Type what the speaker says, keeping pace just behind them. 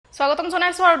স্বাগতম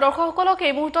জনাইছো আৰু দৰ্শকসকলক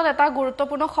এই মুহূৰ্তত এটা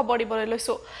গুৰুত্বপূৰ্ণ খবৰ দিবলৈ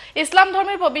লৈছো ইছলাম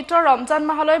ধৰ্মীৰ পবিত্ৰ ৰমজান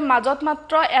মাহলৈ মাজত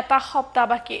মাত্ৰ এটা সপ্তাহ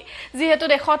বাকি যেহেতু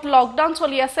দেশত লকডাউন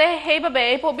চলি আছে সেইবাবে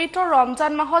এই পবিত্ৰ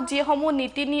ৰমজান মাহত যিসমূহ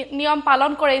নীতি নিয়ম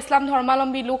পালন কৰে ইছলাম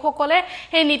ধৰ্মাৱলম্বী লোকসকলে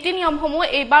সেই নীতি নিয়মসমূহ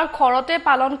এইবাৰ ঘৰতে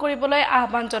পালন কৰিবলৈ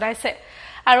আহ্বান জনাইছে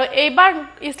আৰু এইবাৰ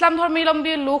ইছলাম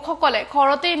ধৰ্মাৱলম্বী লোকসকলে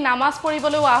ঘৰতেই নামাজ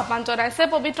পঢ়িবলৈ আহ্বান জনাইছে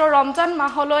পবিত্ৰ ৰমজান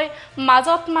মাহলৈ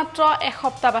মাজত মাত্ৰ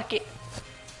এসপ্তাহ বাকি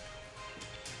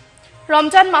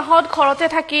ৰমজান মাহত ঘৰতে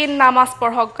থাকি নামাজ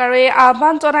পঢ়ক আৰু এই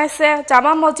আহ্বান জনাইছে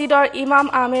জামা মছজিদৰ ইমাম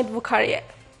আহমেদ বুখাৰীয়ে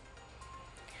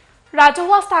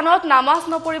ৰাজহুৱা স্থানত নামাজ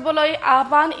নপঢ়িবলৈ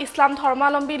আহ্বান ইছলাম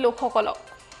ধৰ্মাৱলম্বী লোকসকলক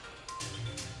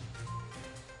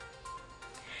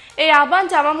এই আহ্বান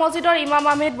জামা মছজিদৰ ইমাম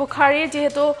আহমেদ বুখাৰী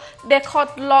যেহেতু দেশত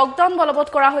লকডাউন বলবৎ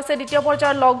কৰা হৈছে দ্বিতীয়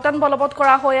পৰ্যায়ৰ লকডাউন বলবৎ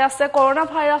কৰা হৈ আছে কৰোনা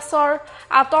ভাইৰাছৰ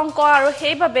আতংক আৰু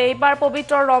সেইবাবে এইবাৰ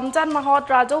পবিত্ৰ ৰমজান মাহত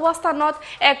ৰাজহুৱা স্থানত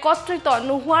একত্ৰিত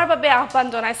নোহোৱাৰ বাবে আহ্বান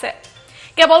জনাইছে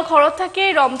কেৱল ঘৰত থাকি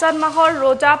ৰমজান মাহৰ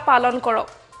ৰোজা পালন কৰক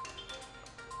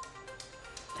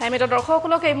টাইমেটো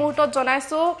দৰ্শকসকলক এই মুহূৰ্তত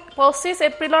জনাইছো 25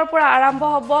 এপ্ৰিলৰ পৰা আৰম্ভ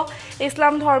হ'ব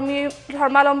ইছলাম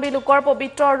ধৰ্মাৱলম্বী লোকৰ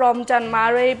পবিত্ৰ ৰমজান মাহ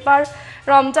আৰু এইবাৰ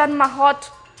ৰমজান মাহত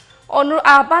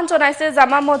আহ্বান জনাইছে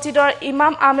জামা মছজিদৰ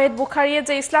ইমাম আহমেদ বুখাৰীয়ে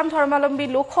যে ইছলাম ধৰ্মাৱলম্বী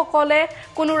লোকসকলে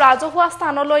কোনো ৰাজহুৱা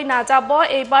স্থানলৈ নাযাব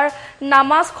এইবাৰ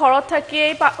নামাজ ঘৰত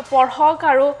থাকিয়েই পঢ়ক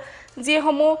আৰু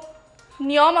যিসমূহ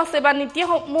নিয়ম আছে বা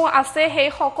নীতিসমূহ আছে সেই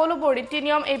সকলোবোৰ ৰীতি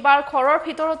নিয়ম এইবাৰ ঘৰৰ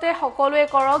ভিতৰতে সকলোৱে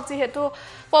কৰক যেহেতু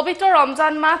পবিত্ৰ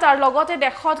ৰমজান মাহ তাৰ লগতে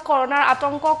দেশত কৰোনাৰ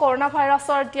আতংক কৰোনা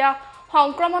ভাইৰাছৰ এতিয়া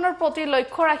সংক্ৰমণৰ প্ৰতি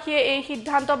লক্ষ্য ৰাখি এই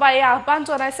সিদ্ধান্ত বা এই আহ্বান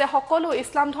জনাইছে সকলো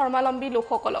ইছলাম ধৰ্মাৱলম্বী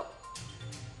লোকসকলক